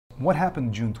What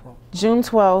happened June 12th? June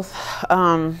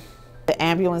 12th, the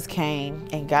ambulance came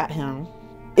and got him.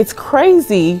 It's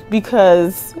crazy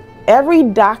because every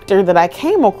doctor that I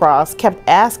came across kept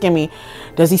asking me,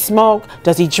 does he smoke?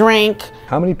 Does he drink?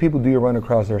 How many people do you run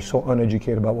across that are so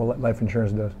uneducated about what life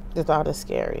insurance does? The thought is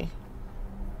scary.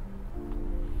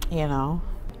 You know,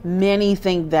 many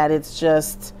think that it's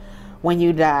just when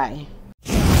you die.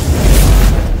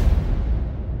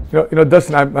 You know,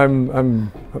 Dustin,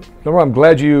 I'm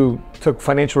glad you took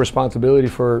financial responsibility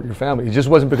for your family. It just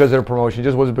wasn't because of their promotion. It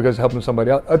just wasn't because of helping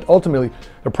somebody out. Ultimately,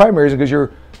 the primary is because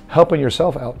you're helping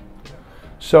yourself out.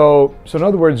 So in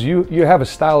other words, you have a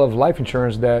style of life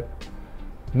insurance that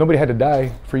nobody had to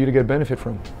die for you to get benefit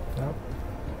from. Yep.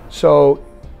 So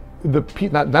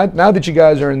now that you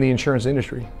guys are in the insurance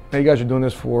industry, now you guys are doing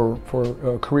this for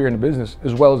a career in the business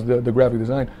as well as the graphic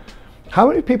design. How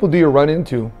many people do you run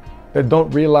into that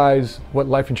don't realize what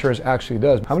life insurance actually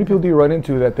does? How many people do you run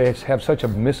into that they have such a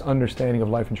misunderstanding of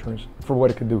life insurance for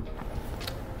what it could do?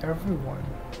 Everyone.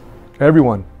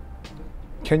 Everyone.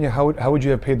 Kenya, how would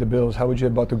you have paid the bills? How would you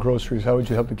have bought the groceries? How would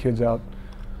you help the kids out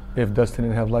if Dustin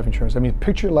didn't have life insurance? I mean,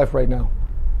 picture your life right now.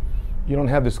 You don't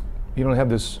have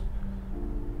this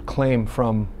claim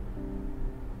from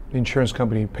the insurance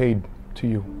company paid to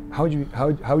you. How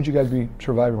would you guys be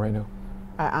surviving right now?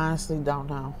 I honestly don't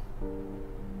know.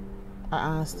 I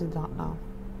honestly don't know.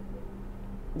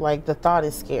 Like, the thought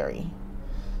is scary.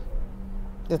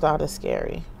 The thought is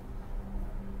scary.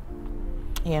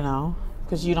 You know,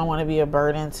 because you don't want to be a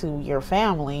burden to your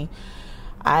family.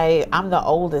 I'm the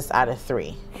oldest out of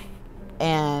 3.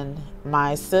 And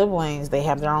my siblings, they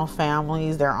have their own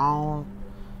families, their own,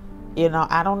 you know,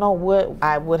 I don't know what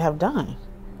I would have done.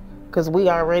 Because we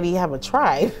already have a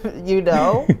tribe, you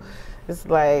know. It's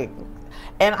like,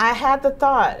 and I had the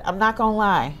thought, I'm not going to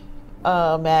lie.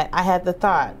 Matt, I had the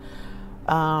thought,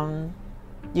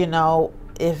 you know,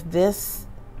 if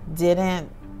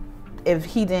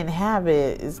he didn't have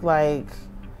it, it's like,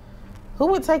 who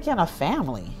would take in a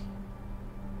family?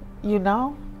 You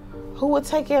know, who would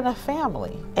take in a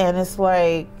family? And it's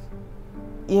like,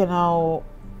 you know,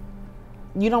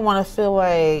 you don't want to feel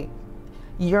like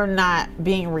you're not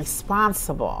being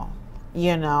responsible,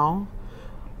 you know?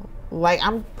 Like,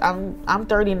 I'm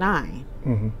 39.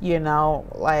 Mm-hmm. You know,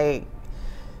 like,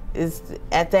 is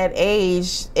at that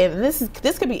age, and this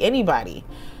could be anybody.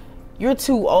 You're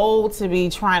too old to be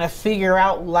trying to figure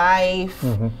out life,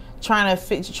 mm-hmm. trying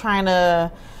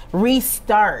to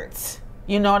restart.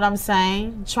 You know what I'm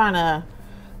saying? Trying to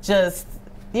just,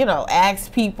 you know,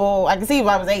 ask people. I can see if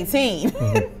I was 18.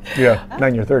 Mm-hmm. Yeah, not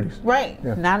in your 30s. Right.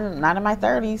 Yeah. Not in my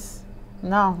 30s.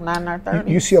 No, not in our 30s.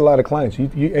 You see a lot of clients.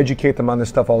 You educate them on this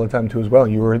stuff all the time too as well.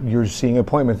 You're seeing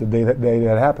appointments the day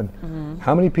that happened. Mm-hmm.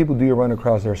 How many people do you run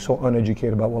across that are so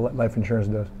uneducated about what life insurance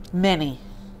does? Many.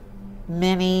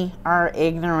 Many are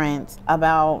ignorant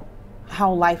about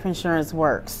how life insurance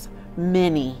works.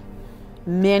 Many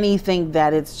think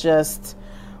that it's just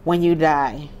when you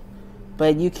die,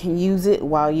 but you can use it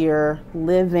while you're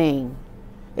living.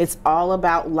 It's all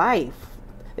about life.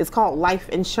 It's called life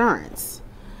insurance.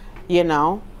 You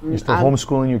know, you're still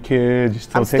homeschooling your kids.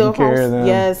 You're still taking care of them.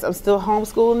 Yes, I'm still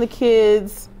homeschooling the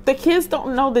kids. The kids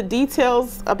don't know the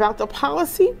details about the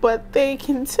policy, but they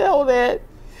can tell that.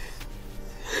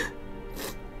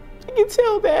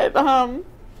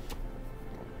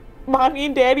 Mommy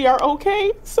and Daddy are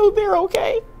okay, so they're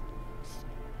okay.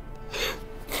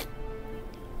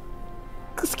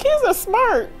 Because kids are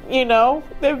smart, you know.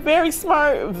 They're very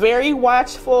smart, very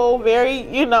watchful, very,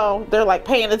 you know, they're like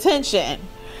paying attention.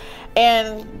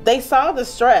 And they saw the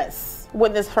stress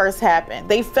when this first happened.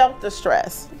 They felt the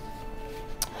stress.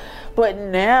 But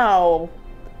now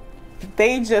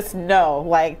they just know,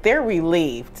 like, they're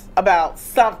relieved about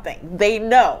something. They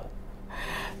know.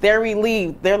 They're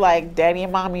relieved. They're like, Daddy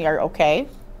and Mommy are okay.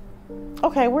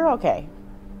 Okay, we're okay.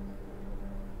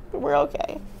 We're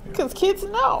okay. Because kids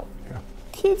know. Yeah.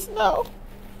 Kids know.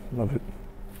 Love it.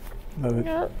 Love it.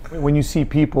 Yeah. When you see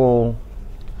people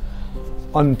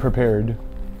unprepared,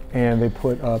 and they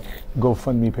put up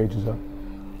GoFundMe pages up,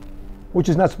 which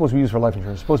is not supposed to be used for life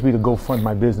insurance. It's supposed to be to go fund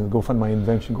my business, go fund my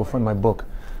invention, go fund my book,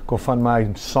 go fund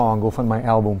my song, go fund my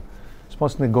album. It's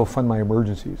supposed to go fund my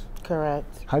emergencies.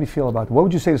 Correct. How do you feel about that? What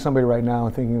would you say to somebody right now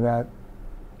thinking that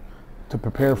to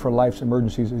prepare for life's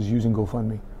emergencies is using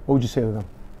GoFundMe? What would you say to them?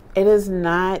 It is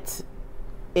not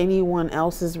anyone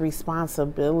else's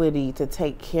responsibility to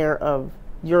take care of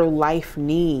your life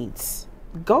needs.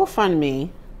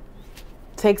 GoFundMe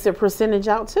takes a percentage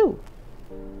out too.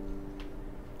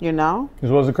 You know?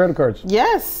 As well as the credit cards.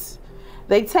 Yes.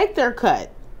 They take their cut.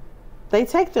 They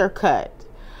take their cut.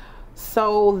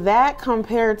 So that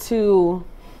compared to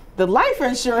the life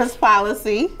insurance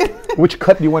policy. Which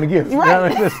cut do you want to give?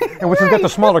 Right. And which has got the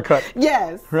smaller cut?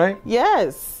 Yes. Right?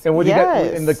 Yes. And what you got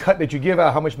in the cut that you give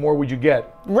out, how much more would you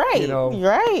get? Right. You know,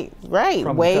 right. Way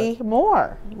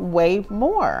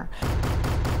more.